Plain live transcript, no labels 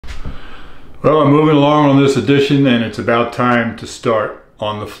Well, I'm moving along on this addition and it's about time to start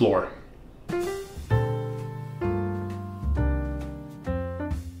on the floor.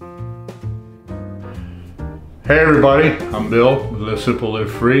 Hey everybody, I'm Bill with Live Simple,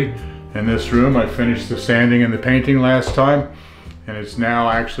 Live Free. In this room I finished the sanding and the painting last time, and it's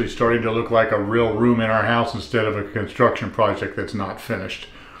now actually starting to look like a real room in our house instead of a construction project that's not finished.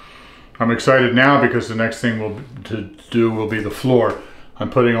 I'm excited now because the next thing will be the floor. I'm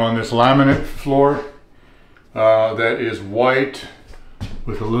putting on this laminate floor that is white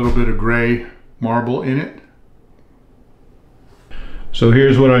with a little bit of gray marble in it. So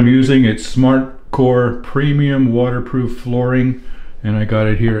here's what I'm using. It's Smart Core Premium Waterproof Flooring, and I got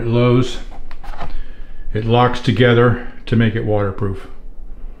it here at Lowe's. It locks together to make it waterproof.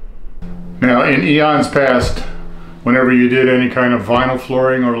 Now, in eons past, whenever you did any kind of vinyl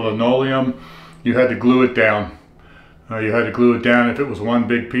flooring or linoleum, you had to glue it down. You had to glue it down if it was one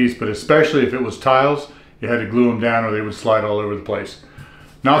big piece, but especially if it was tiles, you had to glue them down or they would slide all over the place.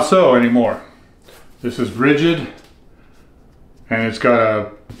 Not so anymore. This is rigid, and it's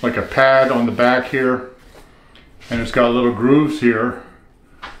got like a pad on the back here, and it's got little grooves here.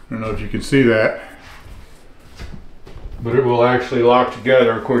 I don't know if you can see that, but it will actually lock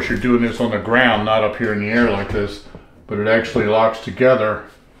together. Of course, you're doing this on the ground, not up here in the air like this, but it actually locks together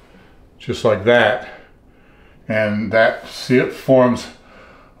just like that. And that forms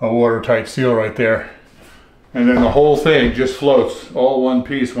a watertight seal right there. And then the whole thing just floats, all one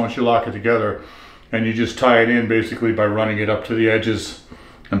piece once you lock it together. And you just tie it in basically by running it up to the edges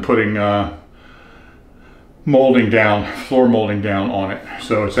and putting molding down, floor molding down on it.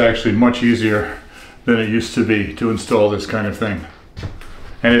 So it's actually much easier than it used to be to install this kind of thing.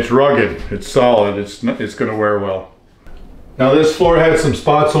 And it's rugged, it's solid, it's going to wear well. Now this floor had some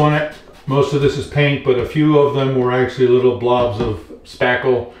spots on it. Most of this is paint, but a few of them were actually little blobs of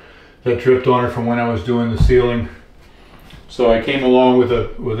spackle that dripped on it from when I was doing the ceiling. So I came along with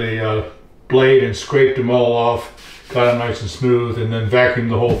a blade and scraped them all off, got them nice and smooth, and then vacuumed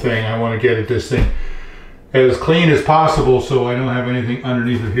the whole thing. I want to get this thing as clean as possible so I don't have anything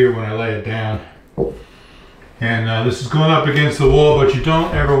underneath of here when I lay it down. And this is going up against the wall, but you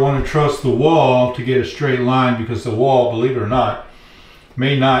don't ever want to trust the wall to get a straight line, because the wall, believe it or not,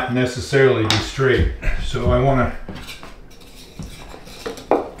 may not necessarily be straight. So I want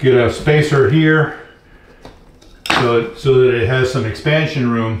to get a spacer here so that it has some expansion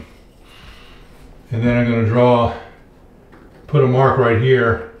room. And then I'm going to put a mark right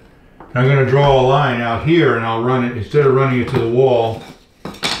here. I'm going to draw a line out here, and I'll run it, instead of running it to the wall,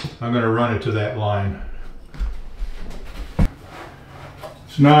 I'm going to run it to that line.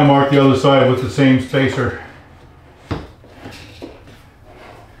 So now I mark the other side with the same spacer.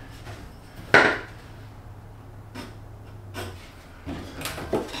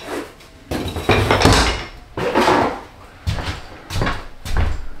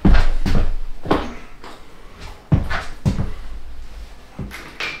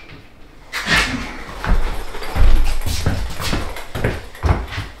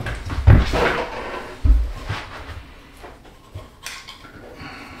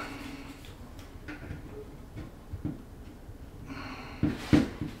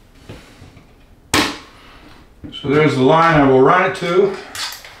 So there's the line I will run it to.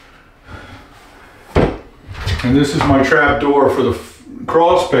 And this is my trap door for the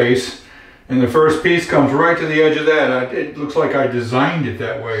crawl space. And the first piece comes right to the edge of that. It looks like I designed it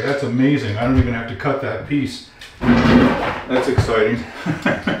that way. That's amazing. I don't even have to cut that piece. That's exciting.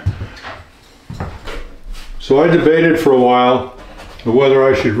 So I debated for a while whether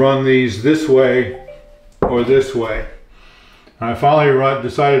I should run these this way or this way. And I finally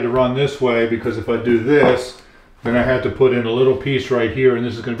decided to run this way, because if I do this, then I had to put in a little piece right here, and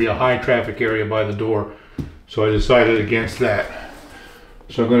this is going to be a high traffic area by the door. So I decided against that.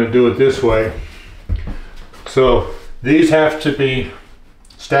 So I'm going to do it this way. So these have to be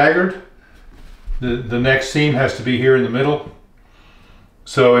staggered. The next seam has to be here in the middle.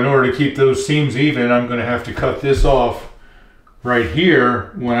 So in order to keep those seams even, I'm going to have to cut this off right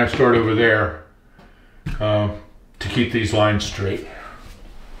here when I start over there to keep these lines straight.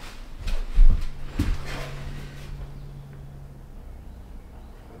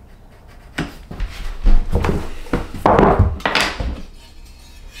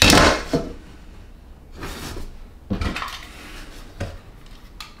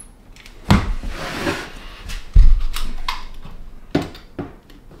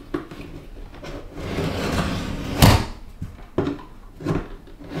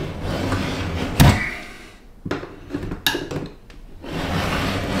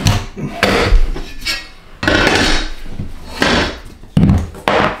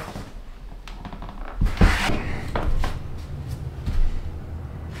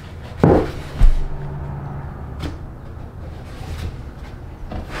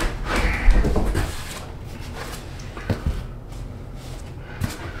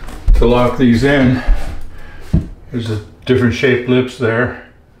 to lock these in. There's a different shaped lips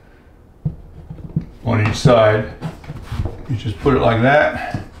there on each side. You just put it like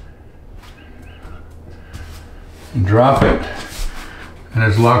that and drop it, and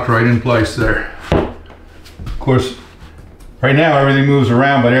it's locked right in place there. Of course, right now everything moves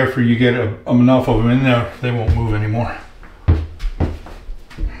around, but after you get enough of them in there, they won't move anymore.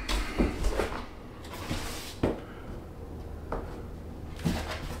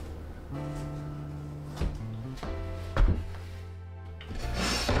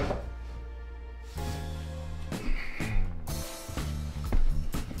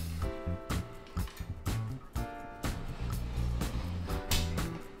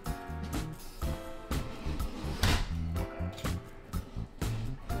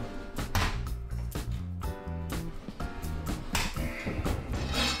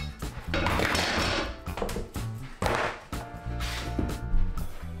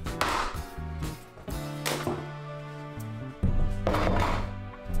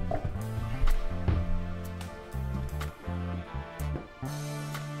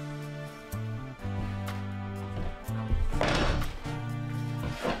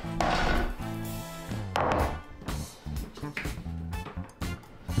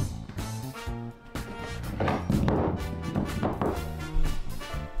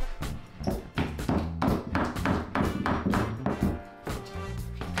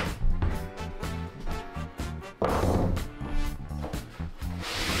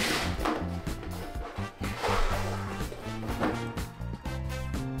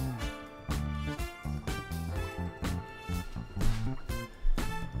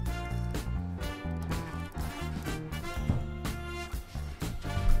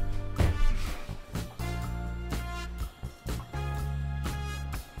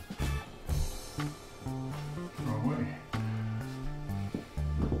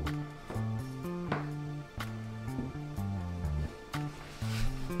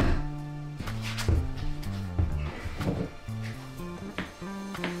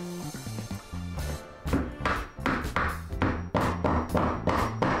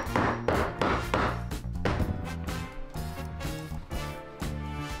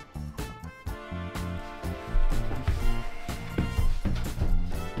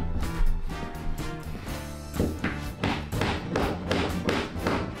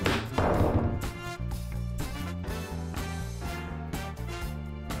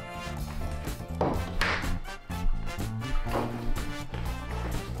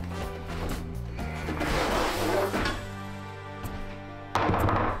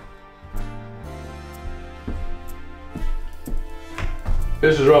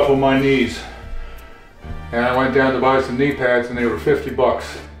 This is rough on my knees, and I went down to buy some knee pads and they were 50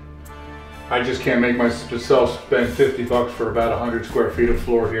 bucks. I just can't make myself spend 50 bucks for about 100 square feet of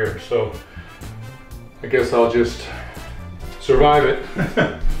floor here, so I guess I'll just survive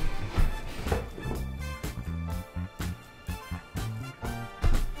it.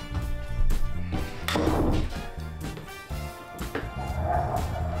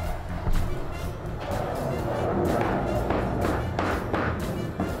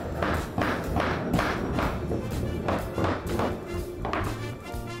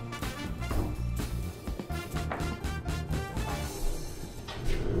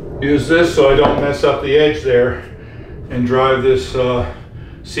 Use this so I don't mess up the edge there and drive this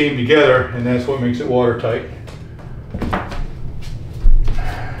seam together, and that's what makes it watertight.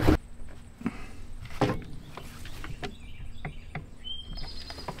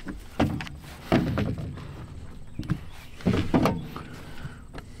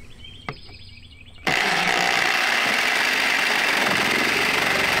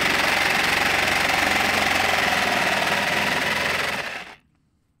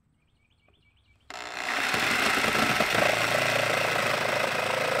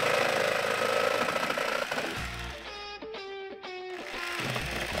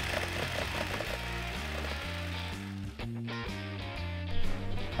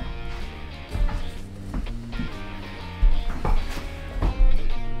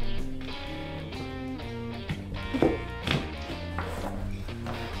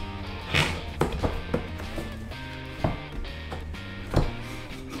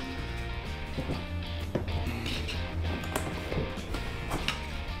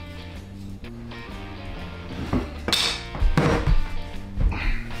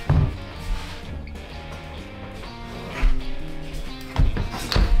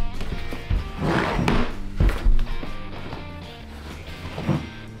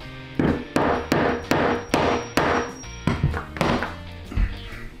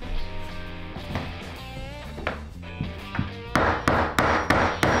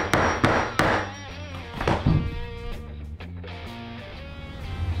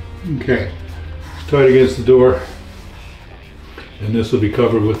 Okay, tight against the door, and this will be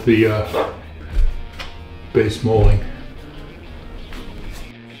covered with the base molding.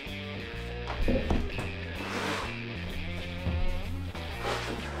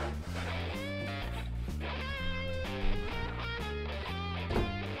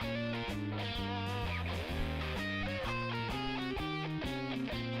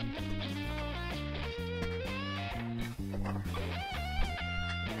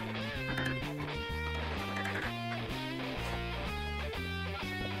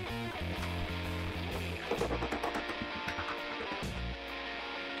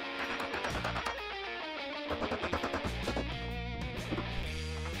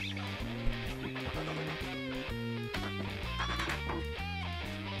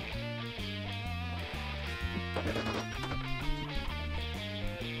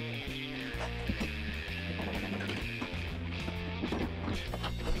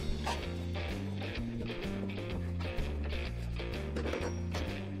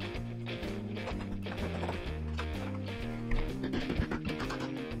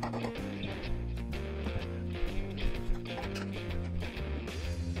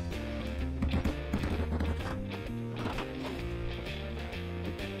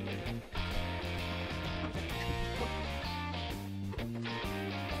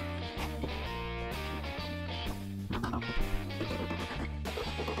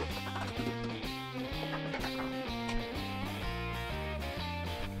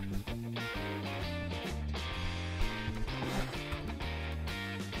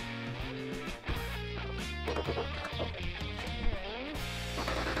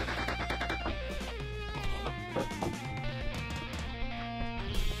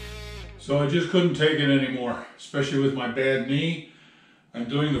 So I just couldn't take it anymore, especially with my bad knee. I'm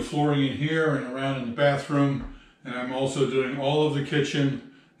doing the flooring in here and around in the bathroom, and I'm also doing all of the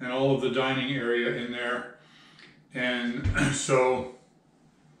kitchen and all of the dining area in there. And so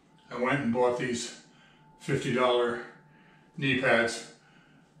I went and bought these $50 knee pads.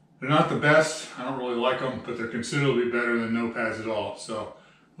 They're not the best, I don't really like them, but they're considerably better than no pads at all. So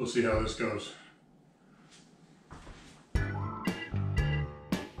we'll see how this goes.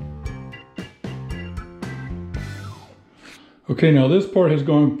 Okay, now this part has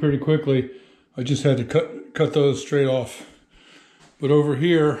gone pretty quickly. I just had to cut those straight off. But over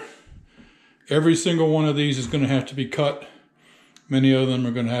here, every single one of these is going to have to be cut. Many of them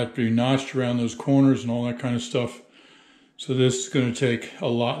are going to have to be notched around those corners and all that kind of stuff. So this is going to take a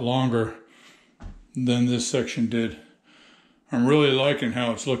lot longer than this section did. I'm really liking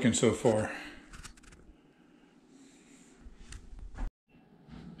how it's looking so far.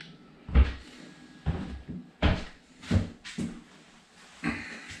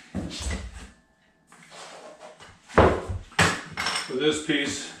 For this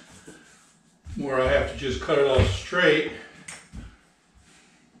piece, where I have to just cut it off straight,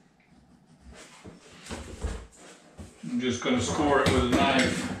 I'm just going to score it with a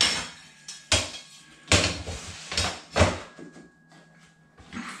knife.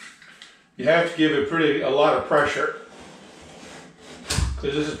 You have to give it a lot of pressure,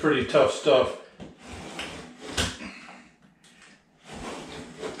 because this is pretty tough stuff.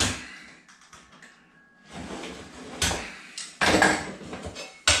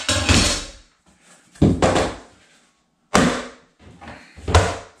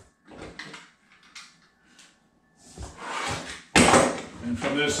 And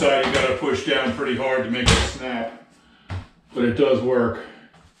from this side, you got to push down pretty hard to make it snap, but it does work.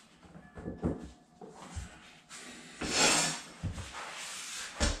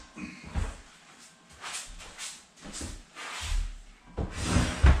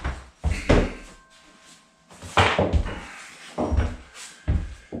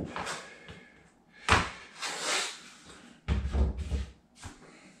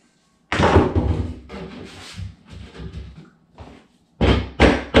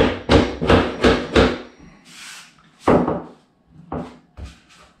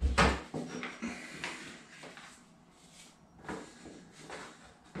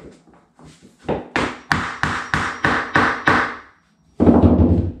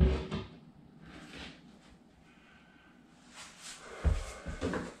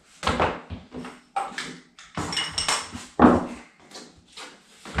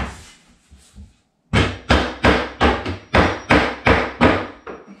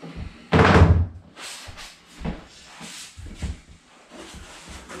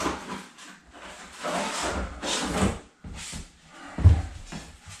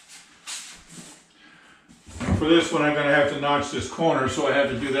 For this one, I'm going to have to notch this corner, so I have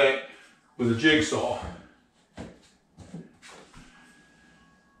to do that with a jigsaw.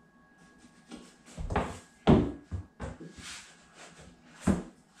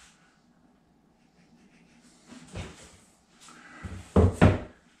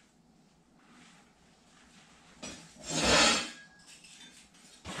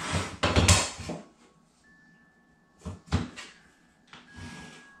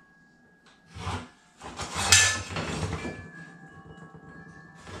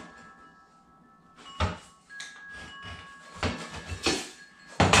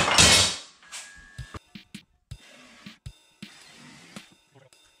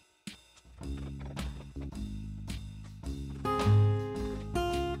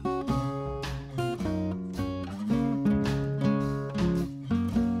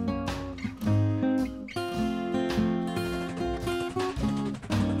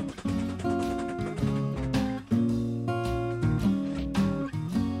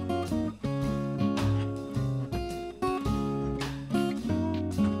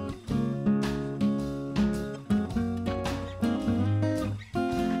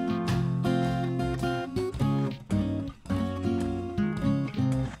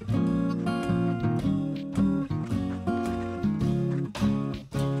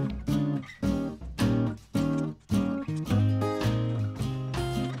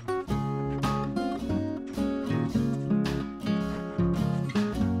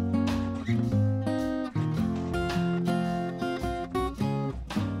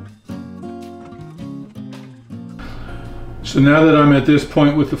 So now that I'm at this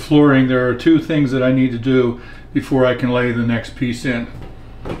point with the flooring, there are two things that I need to do before I can lay the next piece in.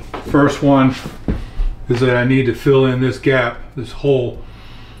 First one is that I need to fill in this gap, this hole.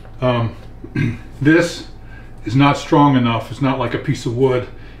 This is not strong enough. It's not like a piece of wood,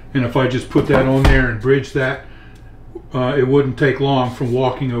 and if I just put that on there and bridge that, it wouldn't take long from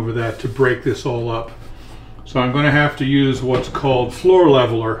walking over that to break this all up. So I'm going to have to use what's called floor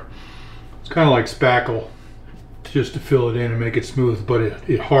leveler. It's kind of like spackle, just to fill it in and make it smooth, but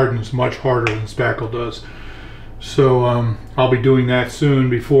it hardens much harder than spackle does. So I'll be doing that soon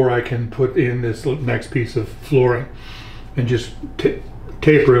before I can put in this next piece of flooring, and just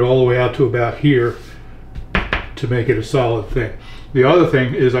taper it all the way out to about here to make it a solid thing. The other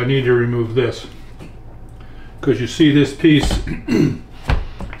thing is I need to remove this, because you see this piece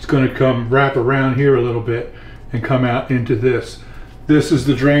it's going to come wrap around here a little bit and come out into this. This is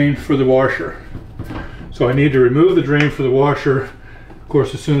the drain for the washer. So I need to remove the drain for the washer. Of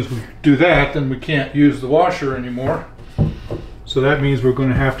course, as soon as we do that, then we can't use the washer anymore. So that means we're going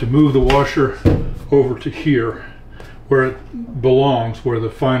to have to move the washer over to here, where it belongs, where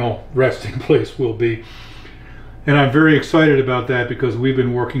the final resting place will be. And I'm very excited about that, because we've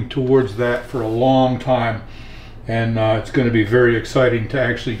been working towards that for a long time. And it's going to be very exciting to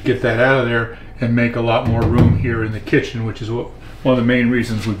actually get that out of there and make a lot more room here in the kitchen, which is one of the main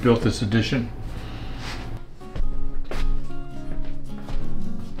reasons we built this addition.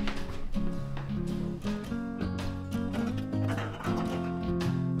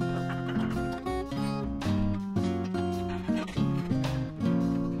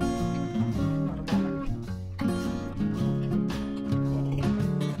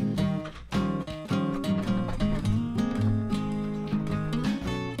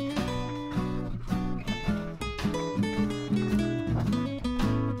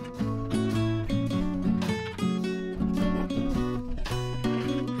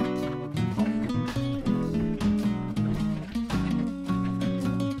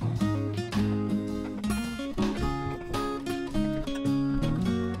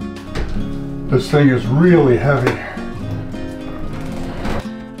 This thing is really heavy.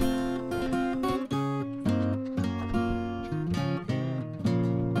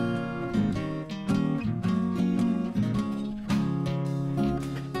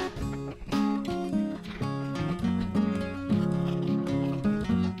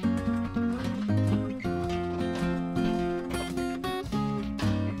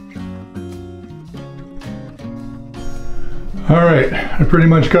 All right, I pretty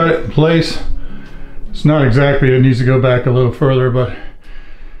much got it in place. It's not exactly, it needs to go back a little further, but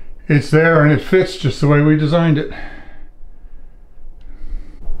it's there and it fits just the way we designed it.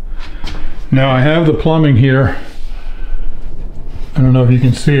 Now I have the plumbing here. I don't know if you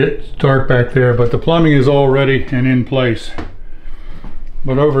can see it, it's dark back there, but the plumbing is all ready and in place.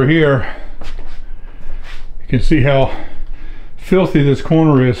 But over here, you can see how filthy this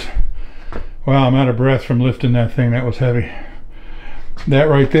corner is. Wow, I'm out of breath from lifting that thing, that was heavy. That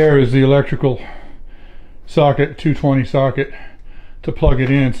right there is the electrical socket, 220 socket, to plug it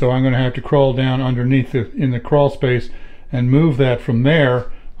in. So I'm going to have to crawl down underneath in the crawl space and move that from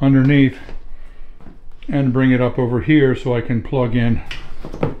there underneath and bring it up over here so I can plug in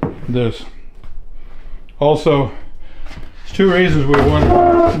this. Also, there's two reasons we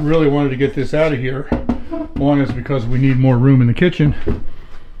really wanted to get this out of here. One is because we need more room in the kitchen,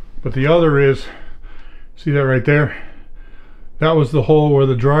 but the other is, see that right there? That was the hole where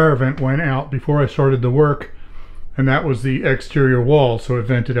the dryer vent went out before I started the work, and that was the exterior wall, so it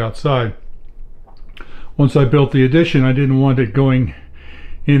vented outside. Once I built the addition, I didn't want it going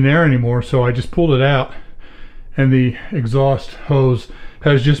in there anymore, so I just pulled it out, and the exhaust hose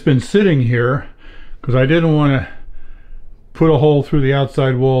has just been sitting here because I didn't want to put a hole through the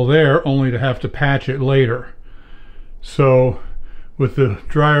outside wall there only to have to patch it later. So with the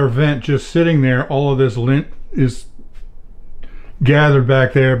dryer vent just sitting there, all of this lint is gathered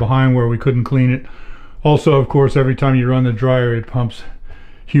back there behind where we couldn't clean it. Also, of course, every time you run the dryer, it pumps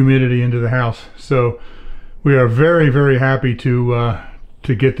humidity into the house. So we are very, very happy to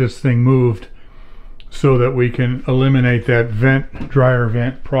get this thing moved so that we can eliminate that dryer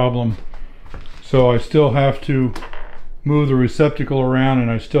vent problem. So I still have to move the receptacle around,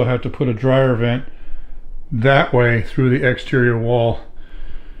 and I still have to put a dryer vent that way through the exterior wall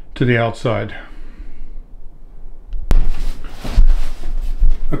to the outside.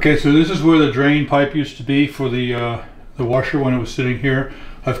 Okay, so this is where the drain pipe used to be for the washer when it was sitting here.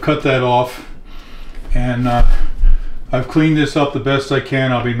 I've cut that off, and I've cleaned this up the best I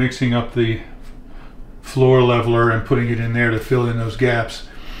can. I'll be mixing up the floor leveler and putting it in there to fill in those gaps.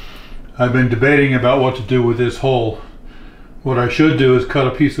 I've been debating about what to do with this hole. What I should do is cut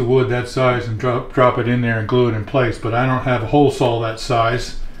a piece of wood that size and drop it in there and glue it in place, but I don't have a hole saw that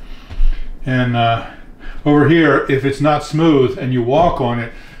size. And over here, if it's not smooth and you walk on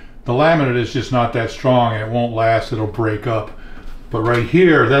it, the laminate is just not that strong and it won't last, it'll break up. But right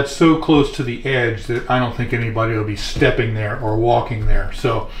here, that's so close to the edge that I don't think anybody will be stepping there or walking there.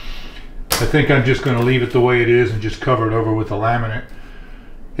 So I think I'm just going to leave it the way it is and just cover it over with the laminate.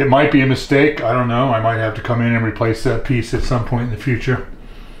 It might be a mistake, I don't know. I might have to come in and replace that piece at some point in the future.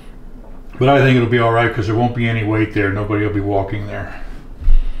 But I think it'll be all right because there won't be any weight there. Nobody will be walking there.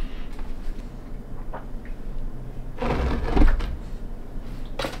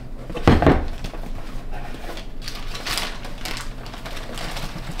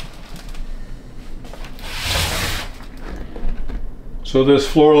 So this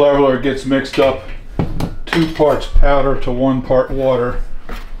floor leveler gets mixed up 2 parts powder to 1 part water.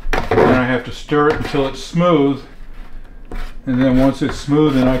 And I have to stir it until it's smooth, and then once it's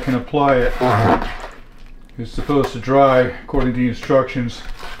smooth then I can apply it. It's supposed to dry, according to the instructions,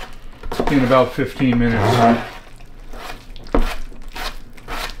 in about 15 minutes.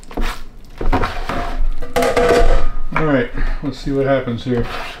 Alright, let's see what happens here.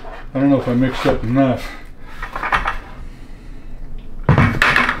 I don't know if I mixed up enough.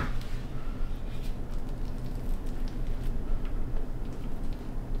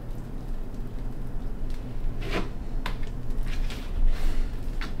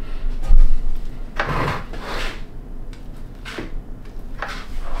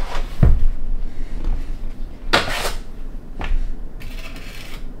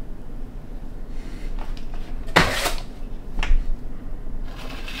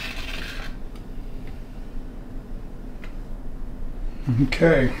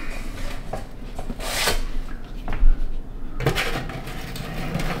 Okay.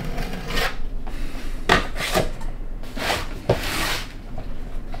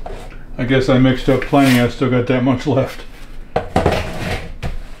 I guess I mixed up plenty. I still got that much left.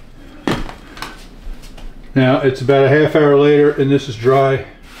 Now it's about a half hour later and this is dry,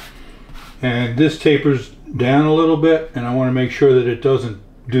 and this tapers down a little bit, and I want to make sure that it doesn't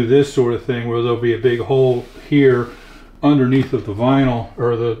do this sort of thing where there'll be a big hole here underneath of the vinyl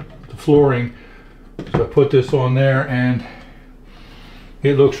or the flooring. So I put this on there and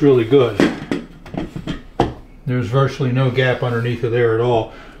it looks really good. There's virtually no gap underneath of there at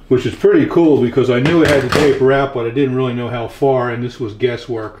all, which is pretty cool because I knew it had to taper out, but I didn't really know how far, and this was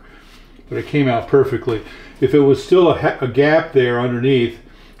guesswork. But it came out perfectly. If it was still a gap there underneath,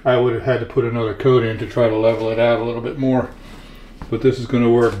 I would have had to put another coat in to try to level it out a little bit more. But this is going to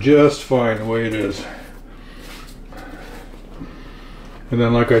work just fine the way it is. And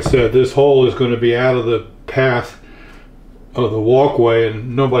then, like I said, this hole is going to be out of the path of the walkway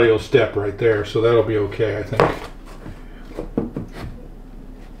and nobody will step right there, so that'll be okay, I think.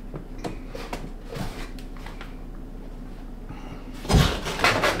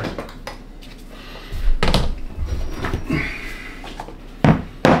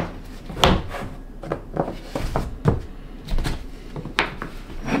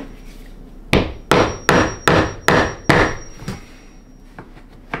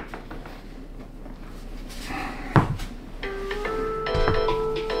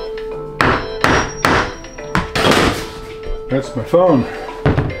 That's my phone.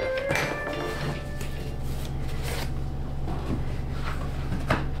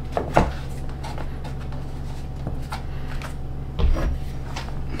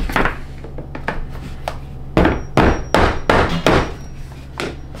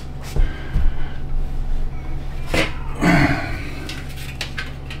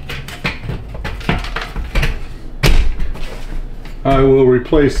 I will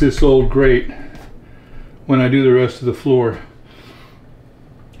replace this old grate when I do the rest of the floor.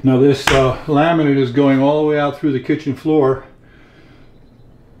 Now this laminate is going all the way out through the kitchen floor,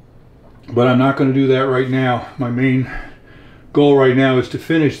 but I'm not going to do that right now. My main goal right now is to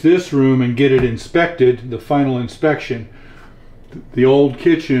finish this room and get it inspected, the final inspection. The old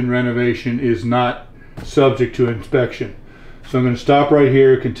kitchen renovation is not subject to inspection. So I'm going to stop right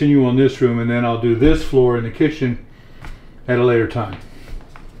here, continue on this room, and then I'll do this floor in the kitchen at a later time.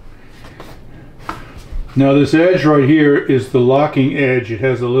 Now this edge right here is the locking edge. It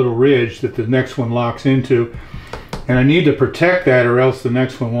has a little ridge that the next one locks into, and I need to protect that or else the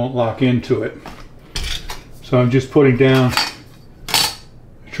next one won't lock into it. So I'm just putting down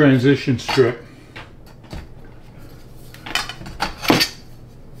a transition strip.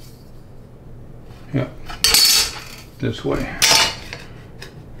 Yep, this way.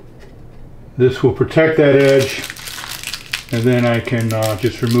 This will protect that edge, and then I can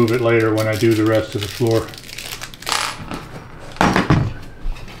just remove it later when I do the rest of the floor.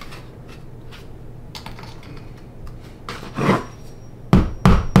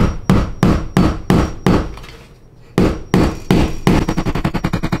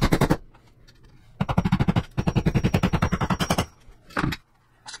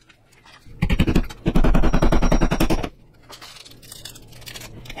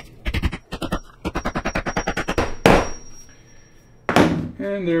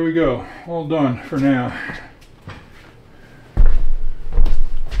 And there we go, all done for now.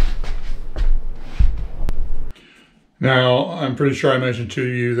 Now, I'm pretty sure I mentioned to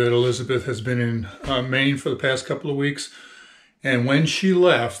you that Elizabeth has been in Maine for the past couple of weeks. And when she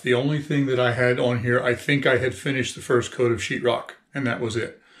left, the only thing that I had on here, I think I had finished the first coat of sheetrock, and that was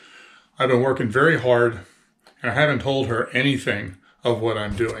it. I've been working very hard, and I haven't told her anything of what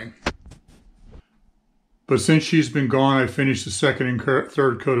I'm doing. But since she's been gone, I finished the second and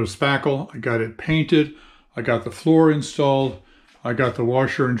third coat of spackle. I got it painted. I got the floor installed. I got the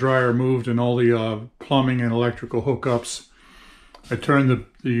washer and dryer moved and all the plumbing and electrical hookups. I turned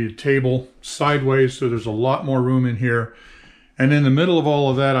the table sideways so there's a lot more room in here. And in the middle of all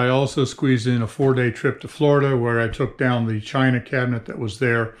of that, I also squeezed in a 4-day trip to Florida where I took down the china cabinet that was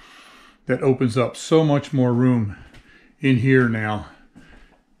there. That opens up so much more room in here now.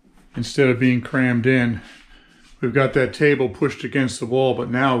 Instead of being crammed in. We've got that table pushed against the wall, but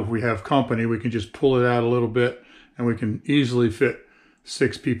now if we have company, we can just pull it out a little bit and we can easily fit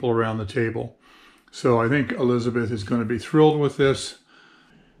 6 people around the table. So I think Elizabeth is going to be thrilled with this.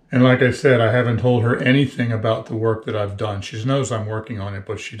 And like I said, I haven't told her anything about the work that I've done. She knows I'm working on it,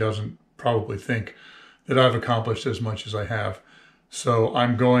 but she doesn't probably think that I've accomplished as much as I have. So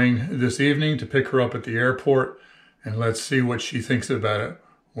I'm going this evening to pick her up at the airport, and let's see what she thinks about it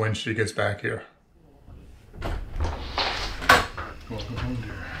when she gets back here. Welcome home,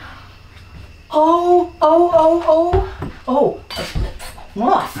 dear. Oh.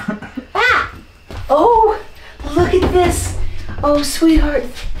 What? Ah! Oh, look at this. Oh, sweetheart.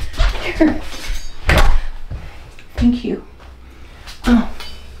 Here. Thank you. Oh,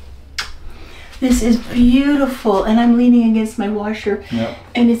 this is beautiful. And I'm leaning against my washer. Yep.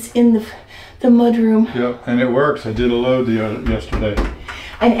 And it's in the mudroom. Yep, and it works. I did a load yesterday.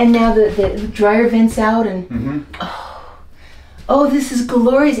 And now the dryer vents out and... Mm-hmm. Oh, this is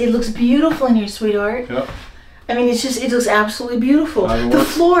glorious. It looks beautiful in here, sweetheart. Yep. I mean, it looks absolutely beautiful. The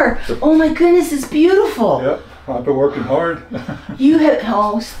floor, oh my goodness, it's beautiful. Yep, I've been working hard. You have,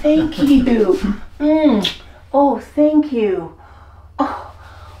 oh, thank you. Oh, thank you. Oh,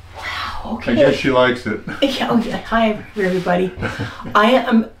 wow, okay. I guess she likes it. Yeah, oh, yeah. Hi, everybody.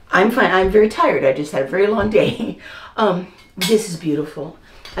 I'm fine. I'm very tired. I just had a very long day. This is beautiful.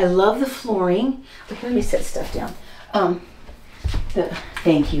 I love the flooring. Okay, let me set stuff down.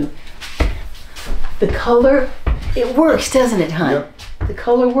 Thank you. The color, it works, doesn't it, hon? Yep. The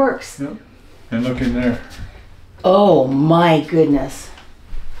color works. Yep. And look in there. Oh my goodness.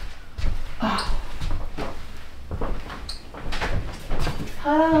 Oh.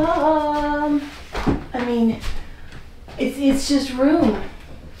 I mean, it's just room.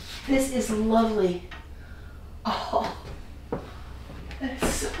 This is lovely. Oh,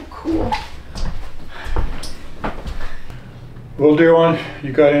 that's so cool. Well, dear one,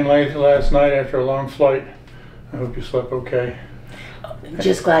 you got in late last night after a long flight. I hope you slept okay.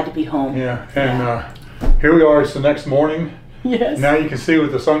 Just glad to be home. Yeah, and here we are. It's the next morning. Yes. Now you can see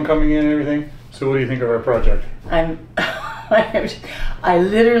with the sun coming in and everything. So what do you think of our project? I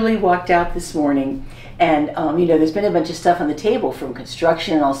literally walked out this morning and, you know, there's been a bunch of stuff on the table from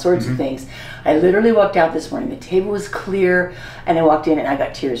construction and all sorts of things. I literally walked out this morning. The table was clear and I walked in and I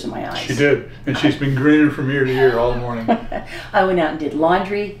got tears in my eyes. She did. And she's been grinning from ear to ear all morning. I went out and did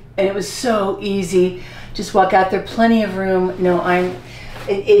laundry and it was so easy. Just walk out there, plenty of room. No,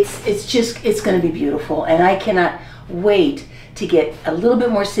 it's going to be beautiful. And I cannot wait to get a little bit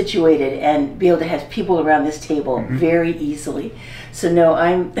more situated and be able to have people around this table very easily. So no,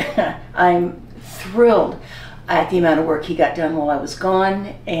 I'm thrilled at the amount of work he got done while I was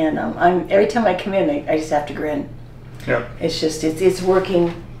gone, and every time I come in, I just have to grin. Yeah. It's just it's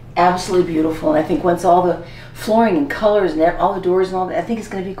working absolutely beautiful, and I think once all the flooring and colors and all the doors and all that, I think it's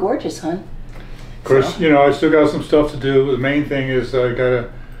going to be gorgeous, hon. Of course, you know, I still got some stuff to do. The main thing is I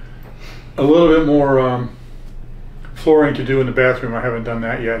got a little bit more flooring to do in the bathroom. I haven't done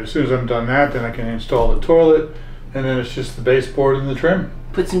that yet. As soon as I'm done that, then I can install the toilet, and then it's just the baseboard and the trim.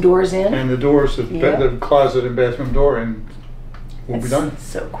 Put some doors in. And the doors, the closet and bathroom door, and we'll be done.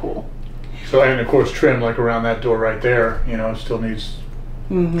 So cool. So, and of course trim like around that door right there, you know, it still needs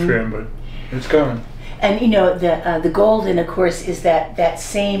trim, but it's coming. And you know, the golden, of course, is that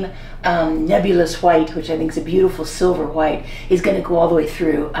same nebulous white, which I think is a beautiful silver white, is going to go all the way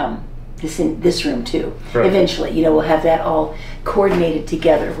through this room too. Right. Eventually, you know, we'll have that all coordinated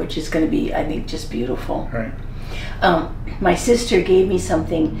together, which is going to be, I think, just beautiful. Right. My sister gave me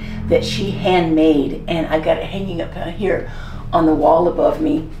something that she handmade, and I got it hanging up here on the wall above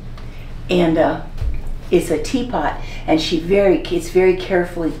me. And it's a teapot, and it's very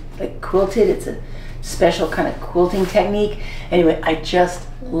carefully quilted. It's a special kind of quilting technique. Anyway, I just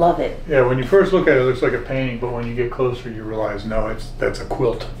love it. Yeah, when you first look at it, it looks like a painting, but when you get closer, you realize, no, that's a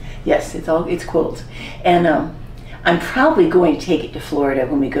quilt. Yes, it's quilt. And I'm probably going to take it to Florida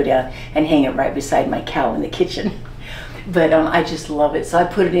when we go down and hang it right beside my cow in the kitchen. But I just love it. So I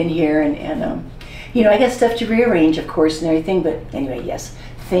put it in here, and you know, I got stuff to rearrange, of course, and everything. But anyway, yes,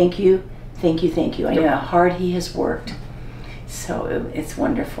 thank you, thank you, thank you. I know how hard he has worked. So it's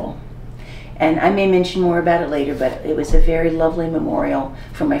wonderful. And I may mention more about it later, but it was a very lovely memorial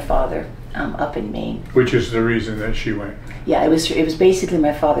for my father up in Maine. Which is the reason that she went. Yeah, it was basically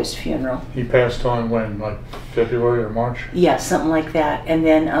my father's funeral. He passed on when, like February or March? Yeah, something like that. And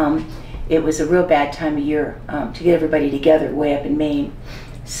then it was a real bad time of year to get everybody together way up in Maine.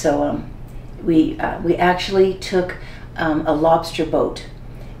 So we actually took a lobster boat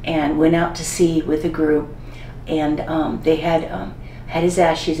and went out to sea with a group, and they had his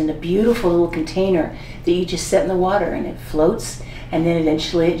ashes in a beautiful little container that you just set in the water, and it floats, and then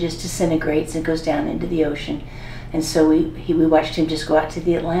eventually it just disintegrates and goes down into the ocean. And so we watched him just go out to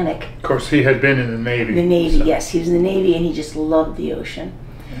the Atlantic. Of course, he had been in the Navy. The Navy, so. Yes, he was in the Navy, and he just loved the ocean.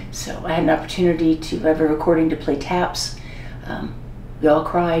 So I had an opportunity to have a recording to play taps. We all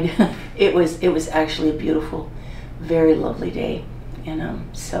cried. It was actually a beautiful, very lovely day, and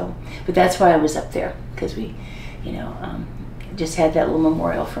but that's why I was up there, because we, you know, just had that little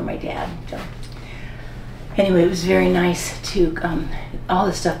memorial for my dad. So anyway, it was very nice to all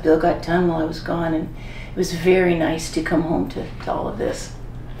the stuff Bill got done while I was gone, and it was very nice to come home to all of this.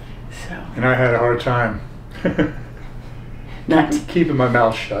 So. And I had a hard time keeping my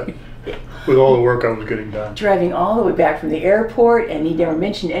mouth shut with all the work I was getting done. Driving all the way back from the airport, and he never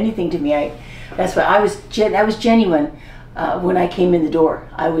mentioned anything to me. That's why I was genuine when I came in the door.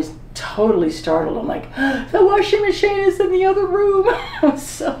 I was totally startled. I'm like, the washing machine is in the other room. It was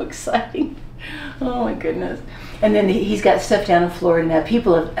so exciting. Oh my goodness. And then he's got stuff down in Florida now.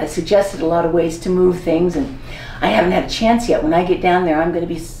 People have suggested a lot of ways to move things, and I haven't had a chance yet. When I get down there, I'm going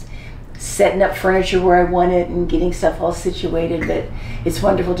to be setting up furniture where I want it and getting stuff all situated, but it's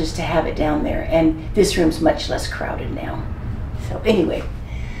wonderful just to have it down there. And this room's much less crowded now. So anyway,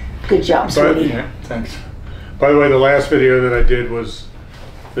 good job, sweetie. Yeah, thanks. By the way, the last video that I did was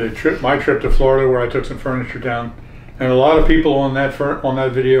my trip to Florida, where I took some furniture down, and a lot of people on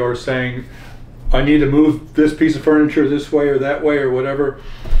that video are saying, I need to move this piece of furniture this way or that way or whatever.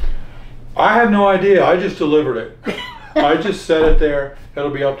 I have no idea. I just delivered it. I just set it there. It'll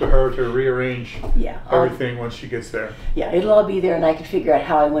be up to her to rearrange everything once she gets there. Yeah, it'll all be there, and I can figure out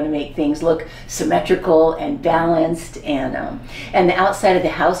how I want to make things look symmetrical and balanced. And the outside of the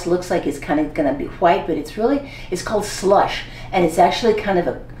house looks like it's kind of going to be white, but it's called slush, and it's actually kind of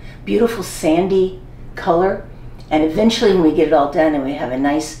a beautiful sandy color. And eventually, when we get it all done and we have a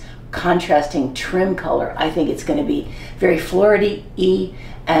nice contrasting trim color, I think it's going to be very Florida-y,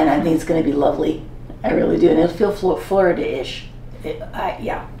 and I think it's going to be lovely. I really do, and it'll feel Florida-ish.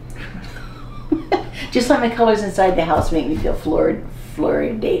 Yeah. Just like my colors inside the house make me feel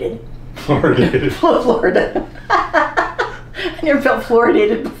Floridated. Floridated. Florida. I never felt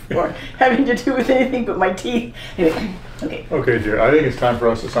Floridated before, having to do with anything but my teeth. Anyway, okay. Okay, dear. I think it's time for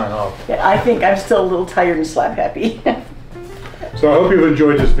us to sign off. Yeah, I think I'm still a little tired and slap happy. So I hope you've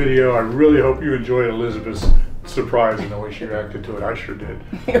enjoyed this video. I really hope you enjoyed Elizabeth's surprise and the way she reacted to it. I sure did.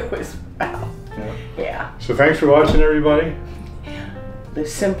 It was wow. Yeah. So thanks for watching, everybody. Live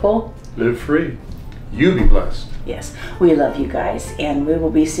simple. Live free. You be blessed. Yes. We love you guys, and we will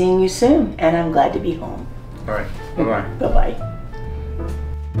be seeing you soon, and I'm glad to be home. All right. Bye-bye. Bye-bye.